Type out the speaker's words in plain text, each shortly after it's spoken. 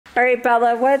All right,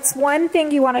 Bella, what's one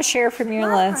thing you want to share from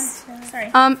your list?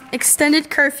 Sorry. Extended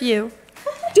curfew.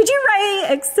 Did you write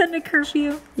extended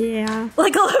curfew? Yeah.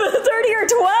 Like 11:30 or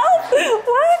 12?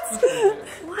 What?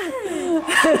 What?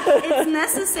 It's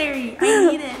necessary. I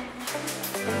need it.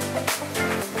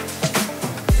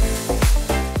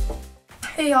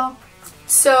 Hey y'all.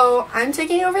 So I'm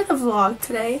taking over the vlog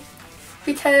today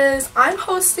because I'm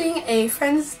hosting a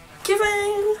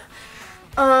Friendsgiving.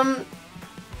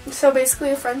 So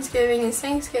basically a Friendsgiving is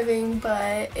Thanksgiving,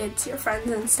 but it's your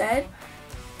friends instead.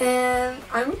 And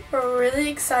I'm really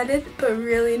excited, but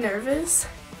really nervous.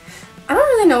 I don't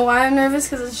really know why I'm nervous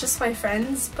because it's just my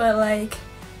friends, but like,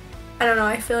 I don't know,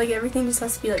 I feel like everything just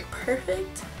has to be like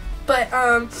perfect. But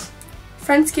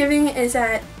Friendsgiving is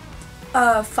at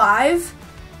 5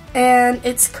 and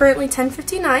it's currently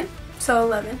 10:59, so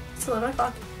 11. It's 11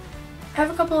 o'clock. I have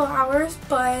a couple of hours,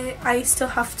 but I still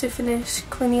have to finish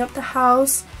cleaning up the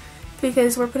house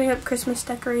because we're putting up Christmas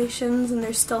decorations and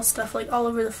there's still stuff like all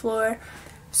over the floor.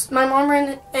 So my mom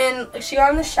ran in, she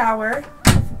got in the shower.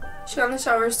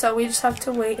 So we just have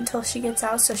to wait until she gets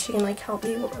out so she can like help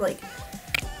me with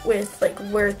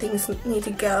where things need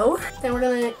to go. Then we're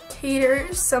gonna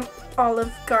cater some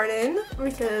Olive Garden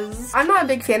because I'm not a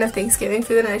big fan of Thanksgiving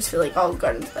food and I just feel like Olive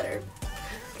Garden's better.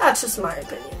 That's just my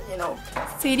opinion, you know.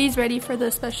 Sadie's ready for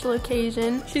the special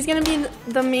occasion. She's gonna be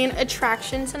the main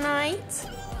attraction tonight.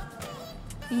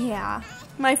 Yeah.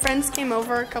 My friends came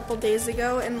over a couple days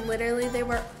ago and literally they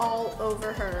were all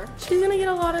over her. She's gonna get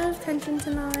a lot of attention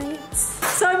tonight.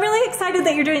 So I'm really excited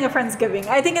that you're doing a Friendsgiving.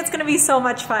 I think it's gonna be so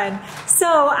much fun. So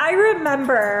I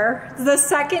remember the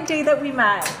second day that we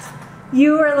met,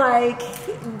 you were like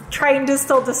trying to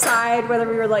still decide whether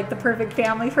we were like the perfect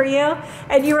family for you.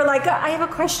 And you were like, I have a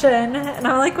question. And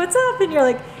I'm like, what's up? And you're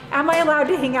like, am I allowed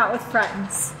to hang out with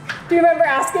friends? Do you remember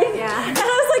asking? Yeah. And I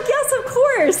was like, yes, of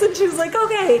course. And she was like,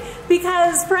 okay,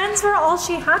 because friends were all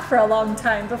she had for a long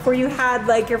time before you had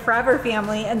like your forever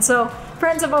family. And so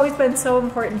friends have always been so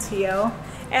important to you.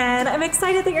 And I'm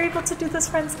excited that you're able to do this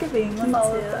Friendsgiving with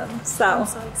all of them. So I'm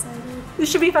so excited.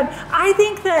 This should be fun. I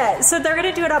think that, so they're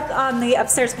gonna do it up on the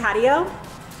upstairs patio.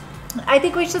 I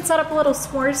think we should set up a little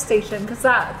s'mores station because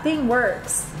that thing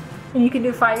works. And you can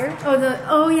do fire.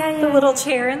 Oh yeah. The little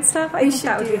chair and stuff. I think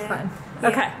that would be fun. Yeah.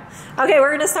 Okay. Okay,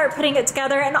 we're gonna start putting it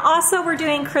together, and also we're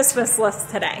doing Christmas lists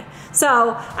today.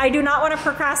 So I do not want to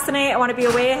procrastinate. I want to be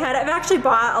way ahead. I've actually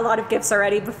bought a lot of gifts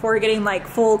already before getting like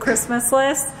full Christmas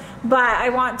lists, but I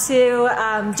want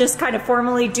to just kind of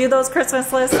formally do those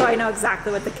Christmas lists so I know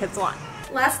exactly what the kids want.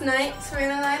 Last night,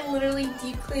 Savannah and I literally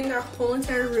deep cleaned our whole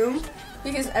entire room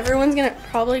because everyone's gonna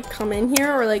probably come in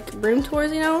here or like room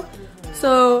tours, you know?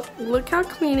 So look how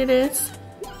clean it is.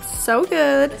 So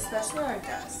good. Especially our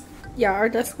desk. Yeah, our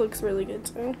desk looks really good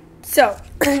too. So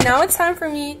now it's time for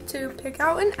me to pick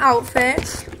out an outfit,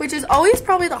 which is always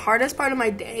probably the hardest part of my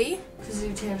day. Because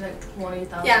you change like 20,000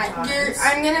 times. Yeah,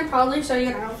 I'm gonna probably show you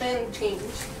an outfit and change.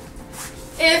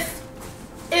 If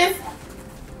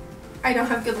I don't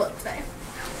have good luck today.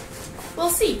 We'll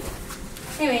see.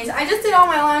 Anyways, I just did all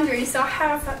my laundry, so I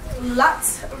have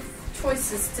lots of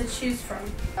choices to choose from.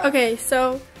 Okay,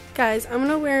 so guys, I'm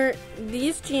gonna wear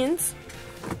these jeans.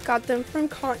 Got them from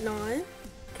Cotton On.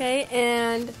 Okay,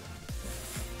 and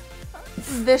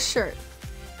this shirt.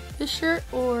 This shirt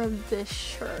or this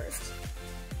shirt.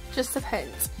 Just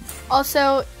depends.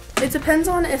 Also, it depends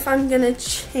on if I'm gonna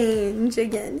change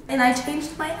again. And I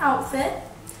changed my outfit.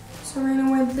 So we're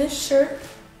gonna wear this shirt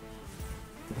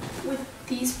with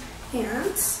these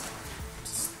pants.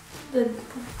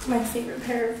 My favorite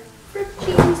pair of ripped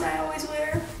jeans I always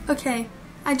wear. Okay,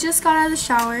 I just got out of the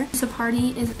shower. The party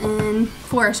is in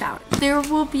for a shower. There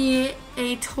will be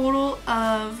a total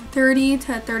of 30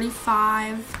 to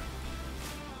 35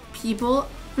 people.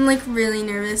 I'm like really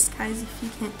nervous, guys, if you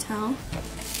can't tell.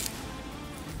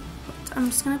 But I'm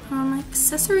just gonna put on my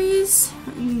accessories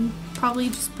and probably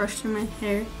just brush through my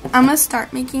hair. I'm gonna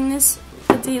start making this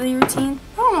a daily routine.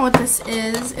 I don't know what this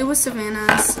is. It was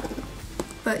Savannah's,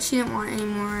 but she didn't want it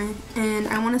anymore. And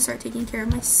I want to start taking care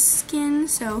of my skin,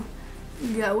 so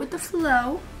go with the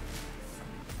flow.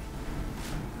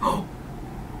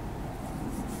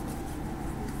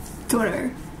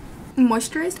 Whatever.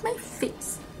 Moisturized my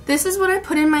face. This is what I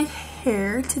put in my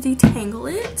hair to detangle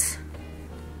it.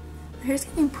 My hair's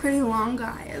getting pretty long,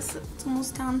 guys. It's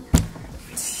almost down.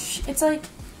 It's like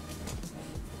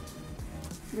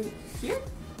right here.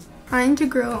 Trying to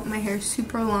grow my hair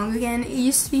super long again. It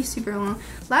used to be super long.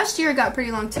 Last year it got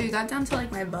pretty long too. It got down to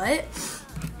like my butt.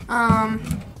 I'm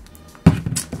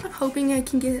hoping I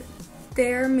can get it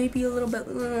there maybe a little bit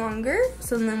longer.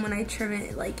 So then when I trim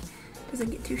it, like doesn't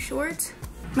get too short.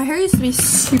 My hair used to be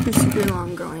super, super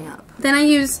long growing up. Then I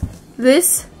use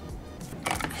this.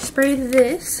 I spray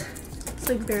this. It's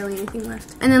like barely anything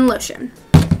left. And then lotion.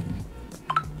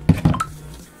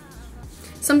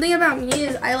 Something about me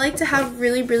is I like to have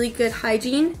really, really good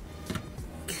hygiene.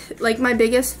 Like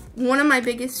one of my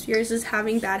biggest fears is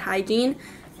having bad hygiene.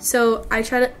 So I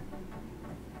try to,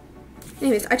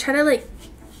 I try to like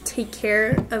take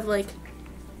care of like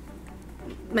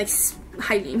my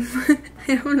hygiene.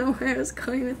 I don't know where I was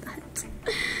going with that.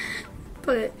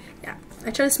 But yeah,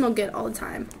 I try to smell good all the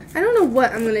time. I don't know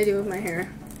what I'm gonna do with my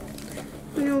hair.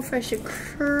 I don't know if I should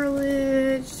curl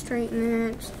it, straighten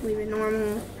it, just leave it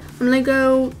normal. I'm gonna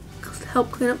go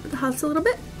help clean up the house a little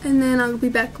bit, and then I'll be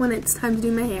back when it's time to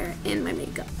do my hair and my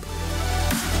makeup.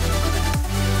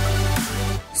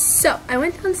 So I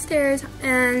went downstairs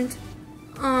and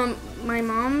my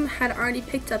mom had already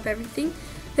picked up everything.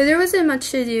 There wasn't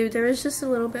much to do. There was just a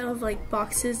little bit of like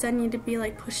boxes that need to be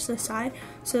like pushed to the side,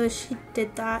 so she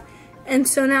did that. And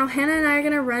so now Hannah and I are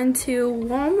gonna run to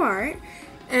Walmart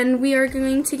and we are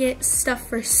going to get stuff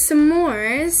for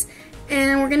s'mores,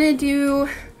 and we're gonna do,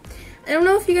 I don't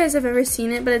know if you guys have ever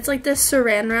seen it, but it's like the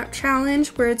saran wrap challenge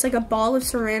where it's like a ball of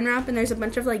saran wrap and there's a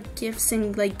bunch of like gifts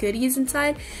and like goodies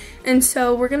inside. And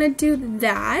so we're gonna do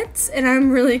that, and I'm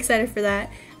really excited for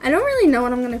that. I don't really know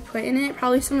what I'm gonna put in it.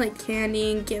 Probably some like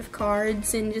candy and gift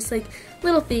cards and just like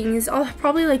little things. I'll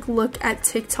probably like look at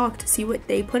TikTok to see what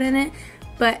they put in it.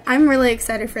 But I'm really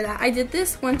excited for that. I did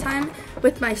this one time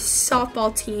with my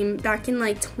softball team back in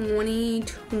like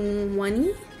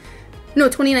 2020? No,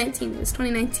 2019. It was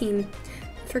 2019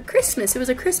 for Christmas. It was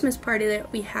a Christmas party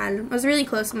that we had. I was really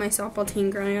close with my softball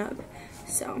team growing up.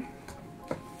 So,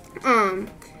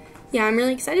 yeah, I'm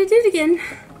really excited to do it again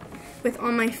with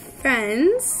all my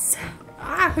friends.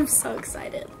 I'm so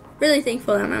excited. Really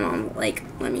thankful that my mom like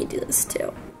let me do this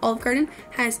too. Olive Garden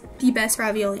has the best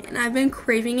ravioli, and I've been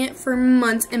craving it for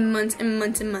months and months and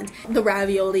months and months. The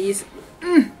raviolis.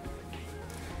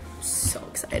 So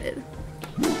excited.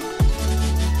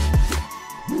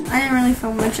 I didn't really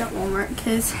film much at Walmart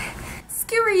because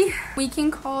scary. We can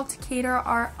call to cater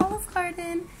our Olive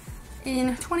Garden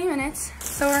in 20 minutes.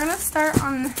 So we're gonna start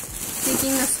on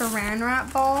making the saran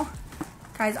wrap ball.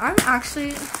 Guys, I'm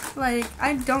actually like,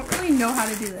 I don't really know how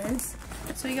to do this.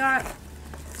 So we got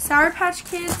Sour Patch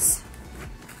Kids,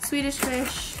 Swedish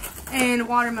Fish, and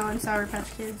watermelon Sour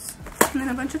Patch Kids. And then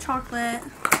a bunch of chocolate.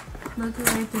 Look at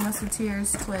everything,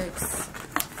 Musketeers, Twix,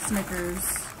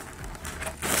 Snickers.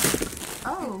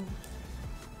 Oh.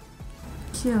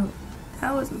 Cute.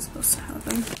 That wasn't supposed to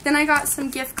happen. Then I got some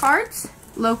gift cards.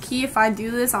 Low-key, if I do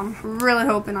this, I'm really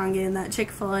hoping on getting that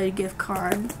Chick-fil-A gift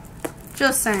card.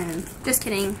 Just saying. Just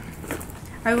kidding.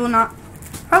 I will not.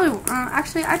 Probably,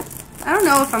 actually, I don't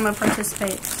know if I'm gonna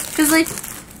participate. Because, like,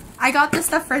 I got this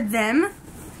stuff for them,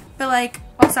 but, like,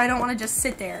 also I don't want to just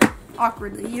sit there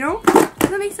awkwardly, you know? Does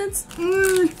that make sense?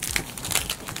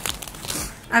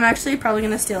 I'm actually probably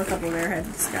gonna steal a couple of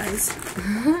Airheads, guys.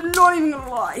 Not even gonna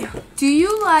lie. Do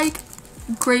you like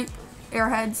grape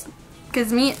Airheads?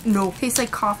 Because me, no. Tastes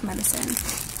like cough medicine.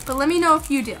 But let me know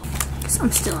if you do. So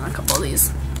I'm stealing a couple of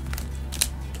these.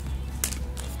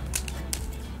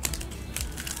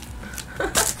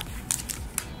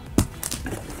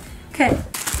 Okay.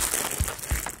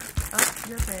 Oh,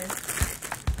 your face.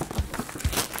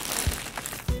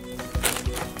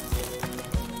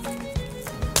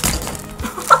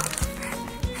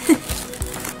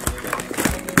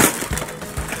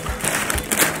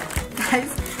 Guys,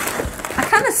 I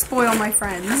kind of spoil my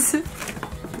friends.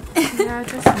 Yeah,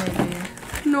 just maybe.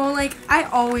 No, like, I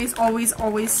always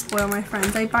spoil my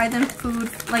friends. I buy them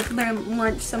food, like, their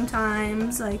lunch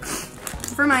sometimes. Like,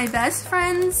 for my best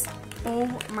friends, oh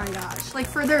my gosh. Like,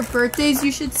 for their birthdays,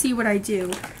 you should see what I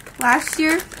do. Last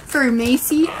year, for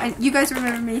Macy, you guys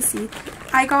remember Macy,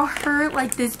 I got her,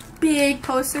 like, this big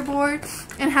poster board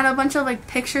and had a bunch of, like,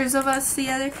 pictures of us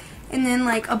together. And then,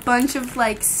 like, a bunch of,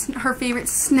 like, her favorite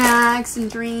snacks and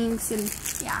drinks and,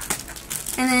 yeah.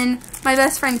 And then my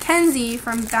best friend Kenzie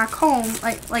from back home,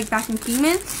 like back in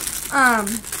Kingman,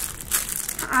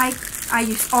 I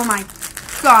used, oh my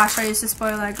gosh, I used to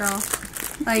spoil that girl.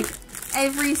 Like,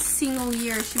 every single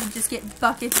year she would just get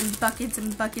buckets and buckets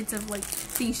and buckets of, like,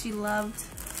 things she loved.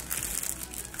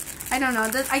 I don't know,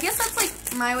 I guess that's, like,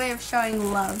 my way of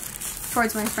showing love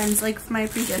towards my friends, like, my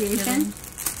appreciation.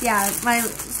 Yeah, my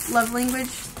love language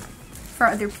for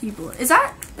other people. Is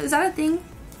that a thing?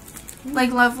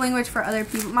 Like, love language for other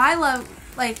people. My love,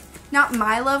 like, not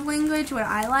my love language, what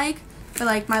I like, but,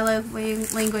 like, my love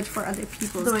language for other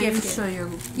people's The way you gifted. show your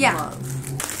Yeah. love.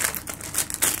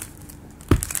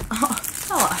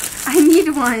 Oh, I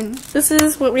need one. This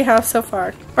is what we have so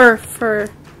far. Or for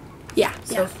Yeah.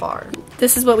 so far.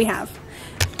 This is what we have.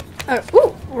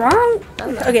 Ooh, wrong.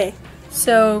 Okay,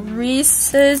 so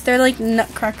Reese's, they're like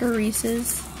Nutcracker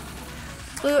Reese's.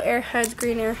 Blue Airheads,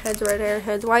 green Airheads, red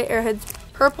Airheads, white Airheads,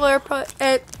 purple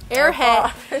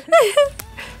Airhead,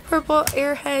 purple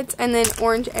Airheads, and then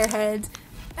orange Airheads.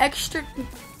 Extra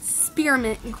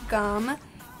spearmint gum.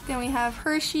 Then we have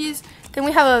Hershey's. Then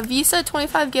we have a Visa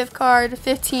 25 gift card,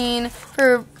 15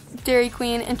 for Dairy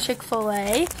Queen and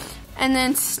Chick-fil-A. And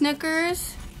then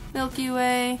Snickers, Milky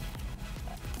Way,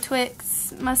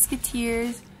 Twix,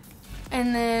 Musketeers,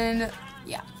 and then,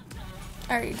 yeah,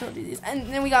 I already told you these. And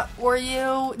then we got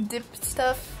Oreo dip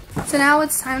stuff. So now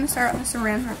it's time to start on the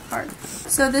saran wrap part.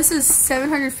 So this is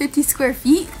 750 square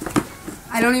feet.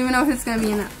 I don't even know if it's gonna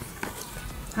be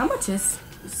enough. How much is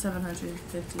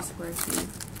 750 square feet?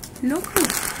 No clue.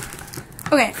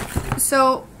 Okay,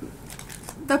 so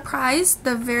the prize,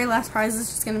 the very last prize is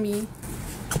just gonna be,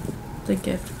 The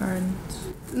gift cards.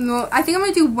 no, I think I'm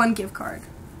gonna do one gift card.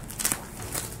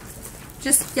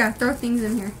 Just, yeah, throw things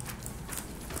in here.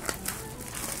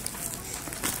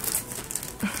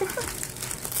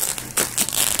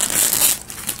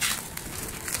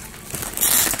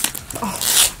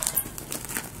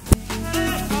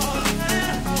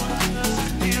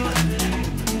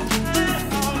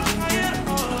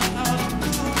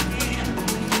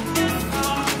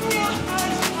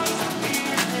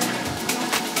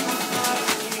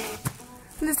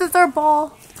 This is our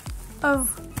ball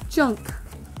of junk.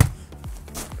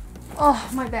 Oh,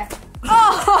 my back.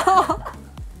 Oh!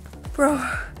 Bro,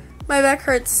 my back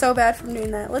hurts so bad from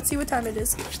doing that. Let's see what time it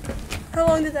is. How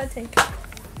long did that take?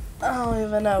 I don't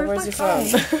even know. Where's your phone?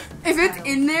 If it's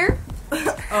in there.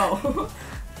 Oh.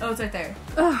 Oh, it's right there.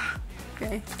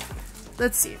 Okay.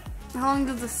 Let's see. How long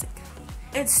does this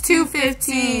take? It's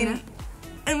 2:15.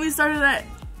 And we started at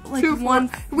like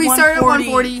 1. We started at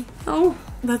 1:40. Oh.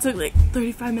 That took like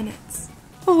 35 minutes.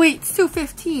 Oh wait, it's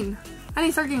 2:15. I need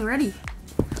to start getting ready.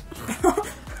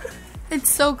 It's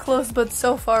so close but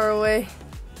so far away.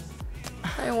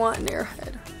 I want an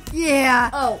Airhead.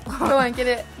 Yeah. Oh. Go on, get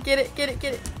it. Get it, get it,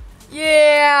 get it.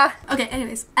 Yeah. Okay,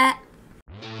 anyways.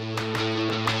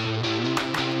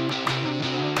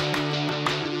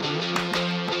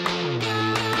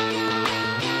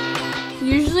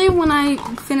 Usually when I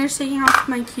finish taking off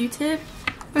my Q-tip,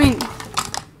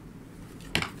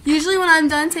 usually when I'm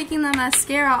done taking the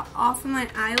mascara off of my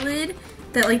eyelid,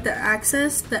 that like the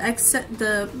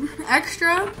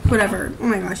extra, whatever. Oh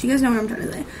my gosh, you guys know what I'm trying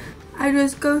to say. I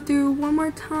just go through one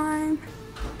more time.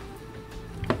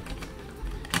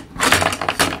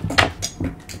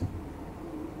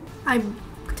 I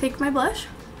take my blush,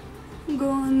 go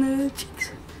on the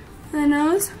cheeks, the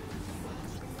nose.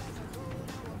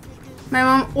 My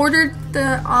mom ordered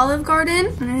the Olive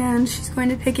Garden and she's going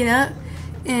to pick it up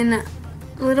in a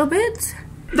little bit.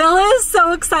 Bella is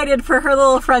so excited for her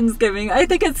little Friendsgiving. I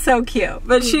think it's so cute.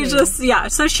 But she just, yeah.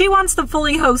 So she wants to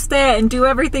fully host it and do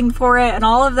everything for it and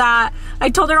all of that. I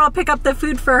told her I'll pick up the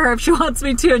food for her if she wants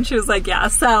me to. And she was like, yeah.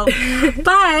 So,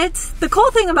 but the cool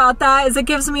thing about that is it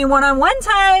gives me one-on-one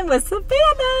time with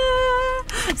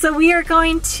Savannah. So we are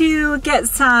going to get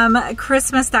some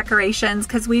Christmas decorations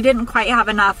because we didn't quite have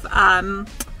enough, what are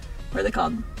they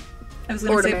called? I was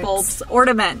going to say bulbs.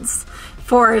 Ornaments.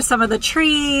 For some of the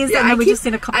trees, and then we just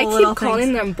need a couple little things. I keep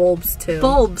calling them bulbs too.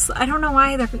 Bulbs. I don't know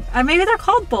why they're. Maybe they're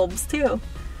called bulbs too.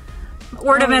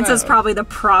 Ornaments is probably the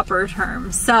proper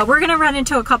term. So we're gonna run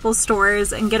into a couple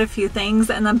stores and get a few things,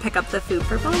 and then pick up the food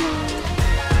for Bella.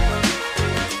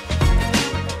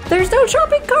 There's no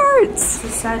shopping carts. It's a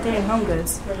sad day in Home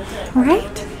Goods.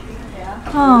 Right?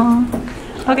 Oh.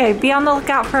 Okay. Be on the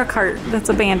lookout for a cart that's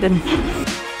abandoned.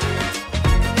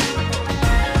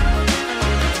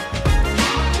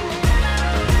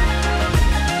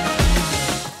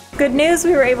 Good news,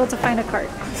 we were able to find a cart.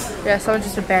 Yeah, someone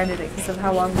just abandoned it because of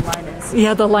how long the line is.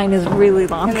 Yeah, the line is really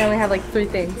long. And they only have like 3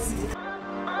 things.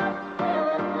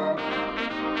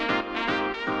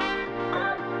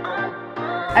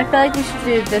 I feel like we should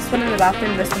do this one in the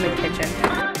bathroom, this one in the kitchen.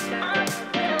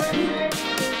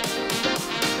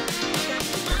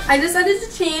 I decided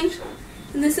to change,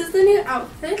 and this is the new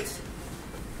outfit.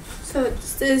 So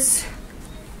it's this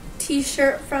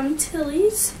t-shirt from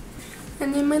Tilly's,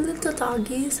 and then my little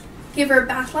doggies. Gave her a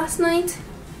bath last night,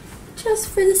 just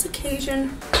for this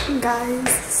occasion. Guys,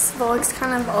 this vlog's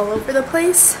kind of all over the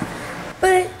place,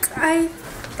 but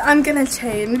I'm gonna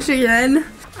change again.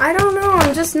 I don't know,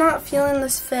 I'm just not feeling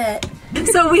this fit.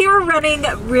 So we were running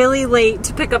really late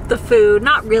to pick up the food.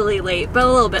 Not really late, but a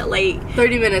little bit late.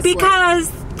 30 minutes because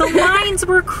late. The lines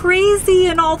were crazy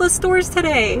in all the stores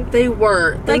today. They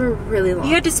were really long.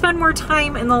 You had to spend more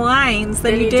time in the lines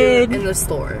than you did in the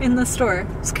store. In the store.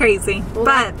 It's crazy. Well,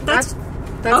 but that's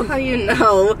how you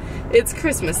know it's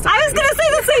Christmas time. I was gonna say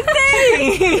the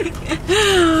same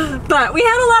thing. But we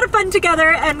had a lot of fun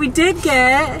together, and we did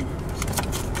get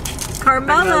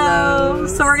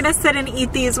Carmelos. So we're gonna sit and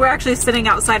eat these. We're actually sitting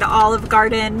outside Olive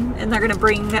Garden, and they're gonna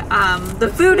bring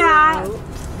the food out,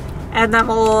 and then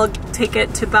we'll take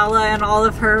it to Bella and all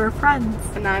of her friends.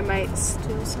 And I might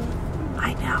steal some.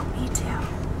 I know, me too.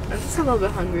 I'm just a little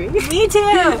bit hungry. Me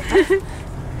too.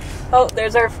 Oh,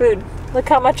 there's our food. Look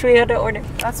how much we had to order.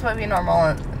 That's what we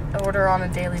normally order on a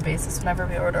daily basis whenever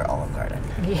we order Olive Garden.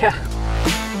 Yeah.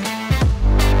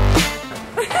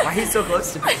 Why are you so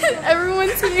close to me?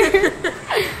 Everyone's here.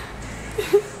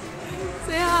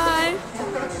 Say hi.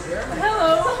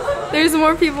 Hello. There's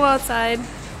more people outside.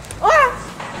 Ah!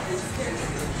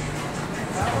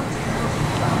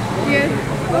 Good.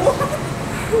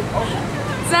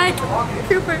 Zach,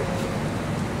 Cooper.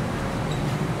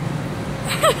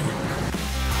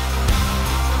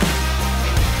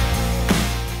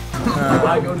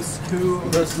 I go to school.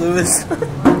 Los Lewis.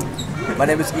 My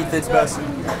name is Ethan Spencer.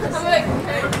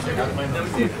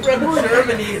 From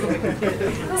Germany.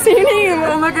 Say your name.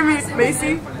 Oh, look at me,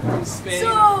 Macy.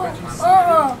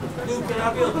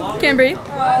 Can't breathe.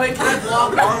 Wait, can I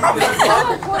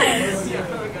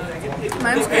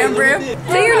My name's Amber.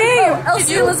 Say your name.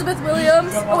 Elsie Elizabeth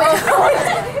Williams. Oh, wait.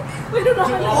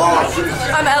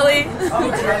 I'm Ellie.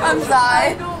 I'm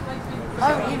Zai.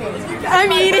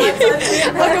 I'm eating.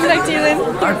 Welcome back, Jalen.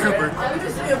 I'm Cooper.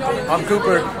 I'm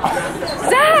Cooper.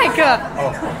 Zach!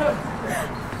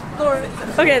 Lauren.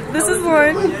 Okay, this is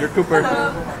Lauren. You're Cooper.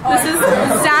 This is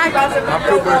Zach. I'm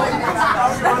Cooper.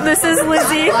 This is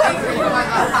Lizzie.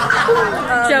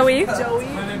 Joey.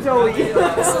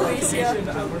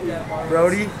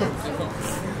 Brody.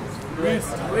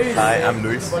 Hi, I'm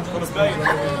Luis.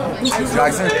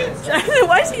 Jackson.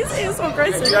 Why is he saying so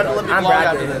aggressive? I'm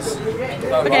Bradley.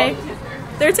 Okay,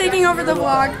 they're taking over the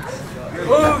vlog.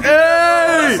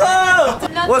 Hey!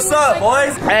 What's up,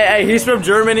 boys? Hey, he's from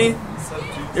Germany.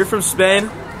 You're from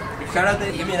Spain. Shout out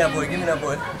to give me that boy.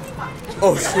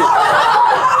 Oh shit.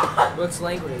 What's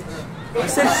language? I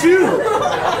said shoot.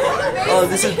 Oh,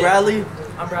 this is Bradley.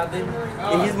 I'm Bradley.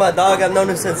 And he's my dog. I've known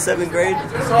him since 7th grade.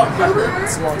 It's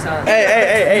a long time.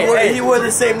 Hey, he wore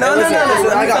the same. No.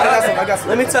 I got some.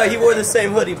 Let me tell you, he wore the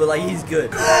same hoodie, but like he's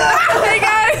good. Hey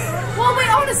guys! Well, wait,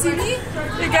 I want to see me.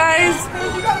 Hey guys!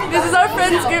 This is our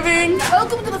Friendsgiving.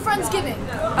 Welcome to the Friendsgiving.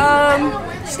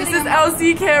 This is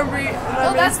Elsie Cambry.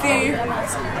 Oh, that's Steve.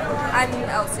 I'm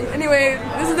Elsie. Anyway,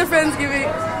 this is the Friendsgiving.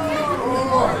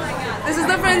 This is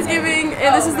the Friendsgiving,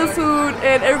 and this is the food,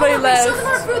 and everybody left. Show them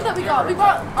our food that we got. We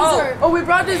brought dessert. Oh, we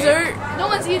brought dessert, No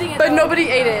one's eating it. but though. nobody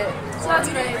ate it. So that's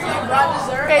great. So we brought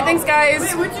dessert. Okay, thanks guys.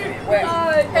 Wait, what'd you?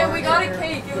 Hey, we got a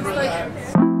cake. It was like.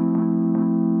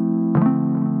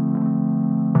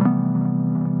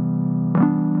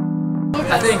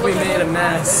 I think we made a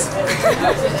mess.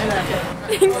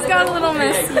 Things got a little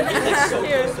messy.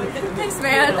 Here. Thanks,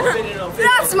 man.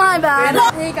 That's my bad.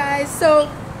 Hey guys, so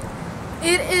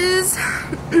it is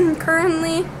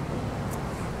currently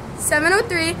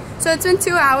 7:03, so it's been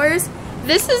 2 hours.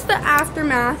 This is the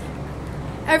aftermath.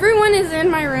 Everyone is in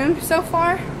my room so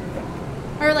far,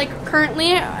 or like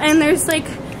currently, and there's like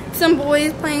some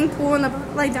boys playing pool in the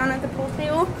down at the pool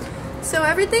table. So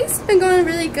everything's been going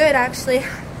really good actually.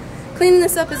 Cleaning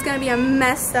this up is gonna be a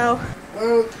mess though.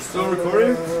 Still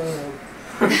recording?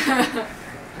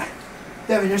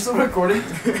 Devin, you're still recording?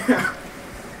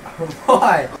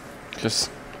 Why?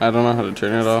 Just, I don't know how to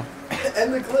turn it off.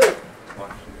 End the clip.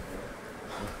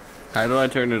 How do I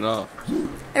turn it off?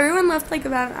 Everyone left like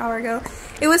about an hour ago.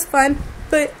 It was fun,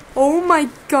 but oh my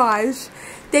gosh.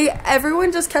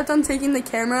 Everyone just kept on taking the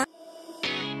camera.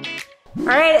 All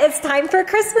right, it's time for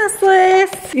Christmas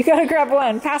list. You gotta grab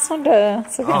one. Pass one to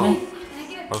Savannah.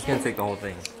 I was gonna take the whole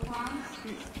thing.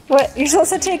 What? You're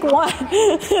supposed to take one. Let me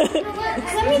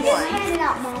just hand it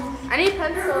out, Mom. I need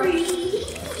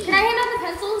pencils. Can I hand out the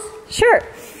pencils? Sure.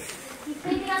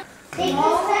 It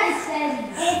all says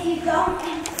if you don't,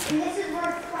 and this is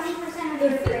worth 20% of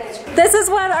your grade. This is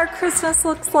what our Christmas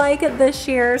looks like this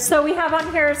year. So we have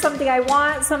on here something I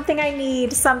want, something I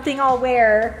need, something I'll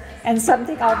wear, and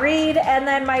something I'll read, and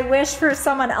then my wish for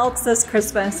someone else this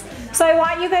Christmas. So I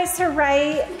want you guys to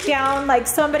write down like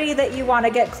somebody that you want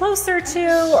to get closer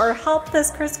to or help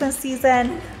this Christmas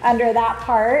season under that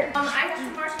part. I have to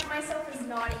mark myself as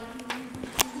naughty.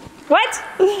 What?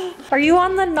 Are you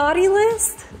on the naughty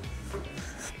list?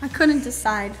 I couldn't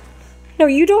decide. No,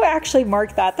 you don't actually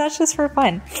mark that. That's just for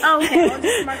fun. Oh, okay. I'll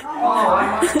just mark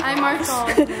I marked all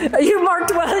of them. You marked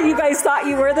whether you guys thought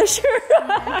you were this year.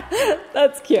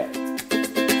 That's cute.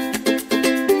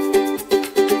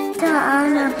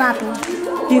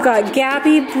 Bobby. You got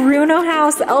Gabby, Bruno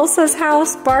house, Elsa's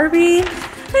house, Barbie.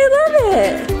 I love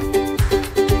it.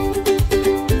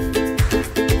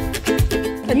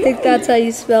 I think that's how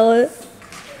you spell it.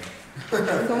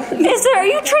 Mesa, are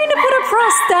you trying to put a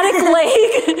prosthetic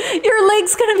leg? Your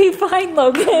leg's gonna be fine,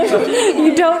 Logan.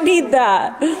 You don't need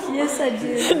that. Yes, I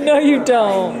do. No, you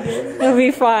don't. It'll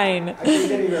be fine.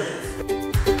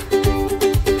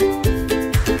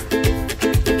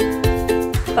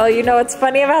 Oh, you know what's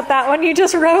funny about that one you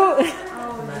just wrote?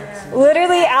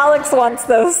 Literally, Alex wants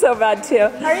those so bad too.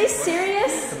 Are you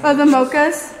serious? Oh, the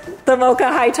mochas? The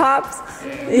mocha high tops?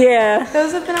 Yeah.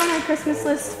 Those have been on my Christmas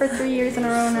list for 3 years in a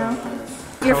row now.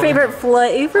 Your favorite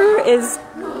flavor is,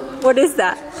 what is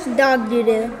that? Dog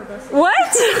doo-doo. What?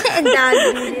 Dog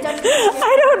doo-doo.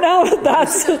 I don't know if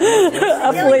that's a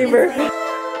flavor.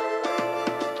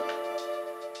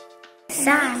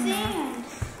 Santa.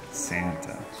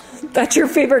 That's your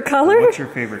favorite color? What's your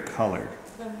favorite color?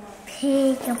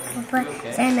 Pink and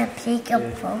purple. Santa pink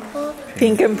and purple.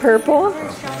 Pink and purple?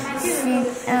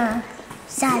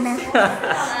 Santa.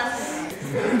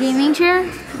 Gaming chair,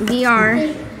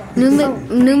 VR,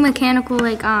 new mechanical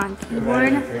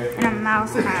keyboard, and a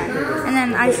mouse pad. And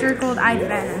then I circled I've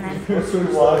been, and then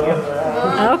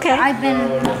Okay. I've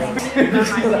been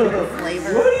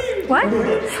flavor. What?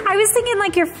 I was thinking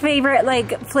like your favorite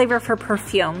flavor for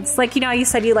perfumes. Like, you know, you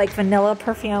said you like vanilla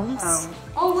perfumes. Oh,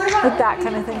 what about Like that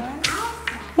kind of thing.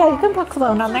 Yeah, you can put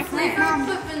cologne on there. Flavor,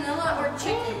 put vanilla or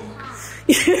chicken.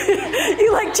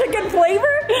 You like chicken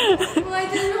flavor? Well, I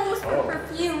didn't know it was for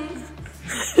perfume.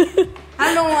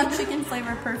 I don't want chicken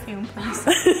flavor perfume, please.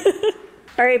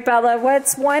 All right, Bella,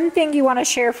 what's one thing you want to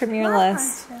share from your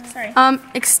list? Sorry.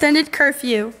 Extended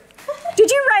curfew. Did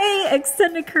you write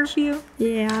extended curfew?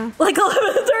 Yeah. Like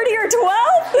 11:30 or 12?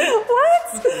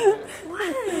 What?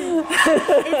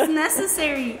 It's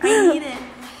necessary. I need it.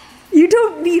 You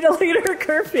don't need a later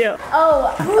curfew.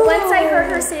 Oh, once I heard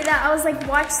her say that, I was like,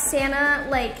 watch Santa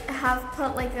have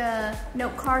put a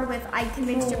note card with, I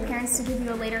convinced your parents to give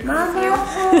you a later curfew.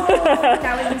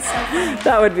 That would be so funny.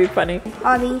 That would be funny.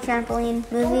 Audi, trampoline,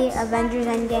 movie, Avengers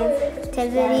Endgame,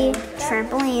 activity,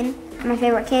 trampoline. My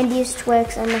favorite candy is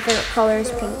Twix, and my favorite color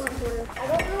is pink.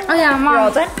 Oh yeah, Mom.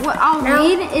 all done? What I'll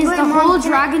read is the whole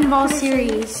Dragon Ball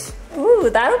series. Ooh,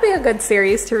 that'll be a good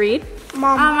series to read.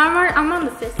 Mom. I'm on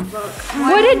the 5th book.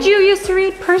 What did you used to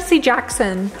read? Percy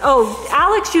Jackson. Oh,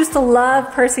 Alex used to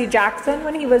love Percy Jackson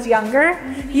when he was younger.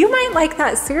 You might like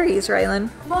that series,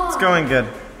 Rylan. It's going good.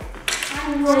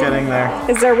 It's getting there.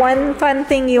 Is there one fun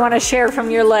thing you want to share from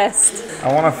your list?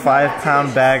 I want a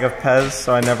 5-pound bag of Pez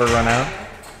so I never run out.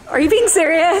 Are you being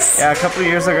serious? Yeah, a couple of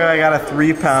years ago I got a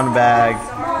 3-pound bag,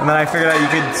 and then I figured out you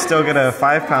could still get a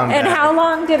 5-pound bag. And how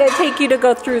long did it take you to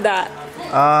go through that?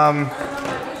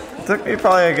 It took me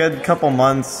probably a good couple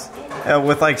months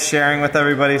with sharing with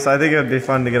everybody, so I think it would be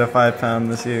fun to get a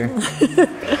 5-pound this year.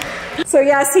 So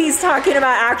yes, he's talking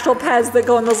about actual Pez that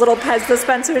go in those little Pez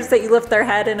dispensers that you lift their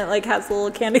head and it has a little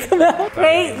candy come out.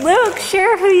 Hey, Luke,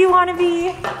 share who you want to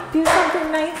be. Do something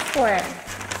nice for it.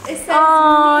 It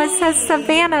says it says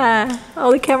Savannah.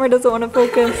 Oh, the camera doesn't want to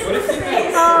focus.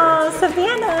 Oh,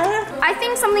 Savannah. I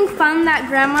think something fun that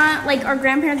grandma, our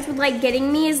grandparents would like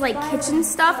getting me is kitchen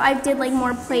stuff. I did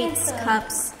more plates,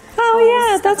 cups. Oh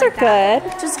yeah, those are good.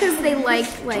 Just because they like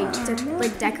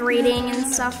decorating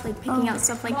and stuff, picking out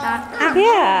stuff like that.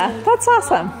 Yeah, that's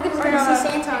awesome. We're gonna see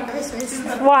Santa on Christmas.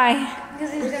 Why?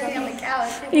 Because he's gonna be on the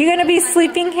couch. You gonna be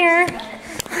sleeping here?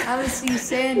 I would see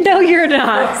Santa. No, you're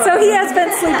not. So he has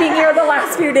been sleeping here the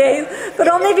last few days, but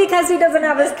only because he doesn't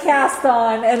have his cast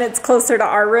on and it's closer to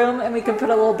our room and we can put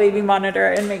a little baby monitor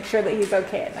and make sure that he's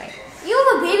okay at night. You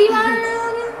have a baby monitor,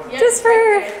 Logan? Just for,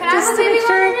 Can I have just a to baby make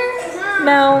sure. monitor?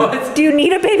 No. Do you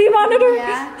need a baby monitor?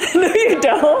 Yeah. No, you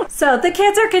don't. So the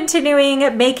kids are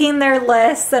continuing making their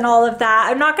lists and all of that.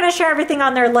 I'm not going to share everything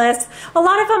on their list. A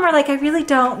lot of them are like, I really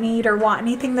don't need or want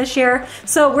anything this year.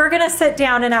 So we're going to sit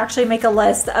down and actually make a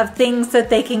list of things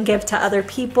that they can give to other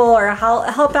people or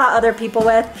help out other people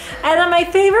with. And then my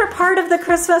favorite part of the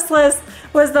Christmas list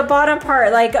was the bottom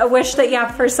part, a wish that you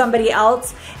have for somebody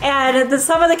else. And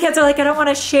some of the kids are like, I don't want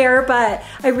to share, but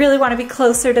I really want to be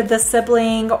closer to this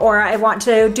sibling, or I want want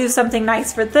to do something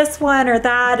nice for this one or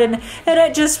that. And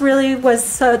it just really was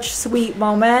such sweet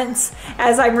moments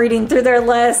as I'm reading through their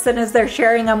lists and as they're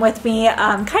sharing them with me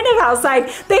kind of outside.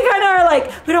 They kind of are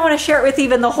like, we don't want to share it with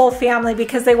even the whole family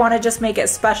because they want to just make it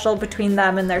special between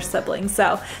them and their siblings.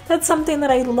 So that's something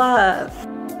that I love.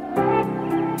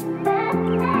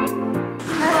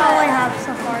 That's all I have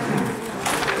so far.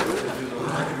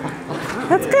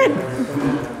 That's good.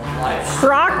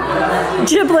 Croc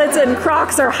giblets and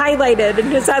Crocs are highlighted.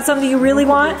 And is that something you really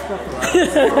want?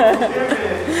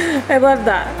 I love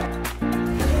that.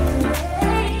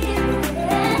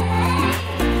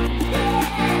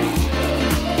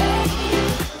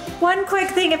 One quick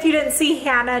thing, if you didn't see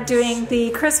Hannah doing the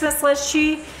Christmas list,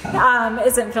 she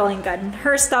isn't feeling good.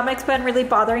 Her stomach's been really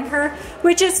bothering her,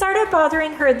 which it started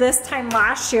bothering her this time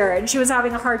last year, and she was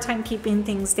having a hard time keeping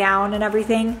things down and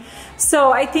everything.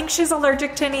 So I think she's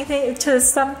allergic to anything, to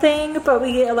something, but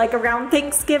we like around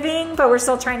Thanksgiving, but we're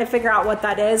still trying to figure out what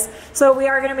that is. So we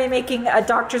are going to be making a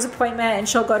doctor's appointment, and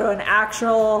she'll go to an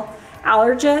actual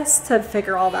allergist to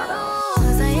figure all that out.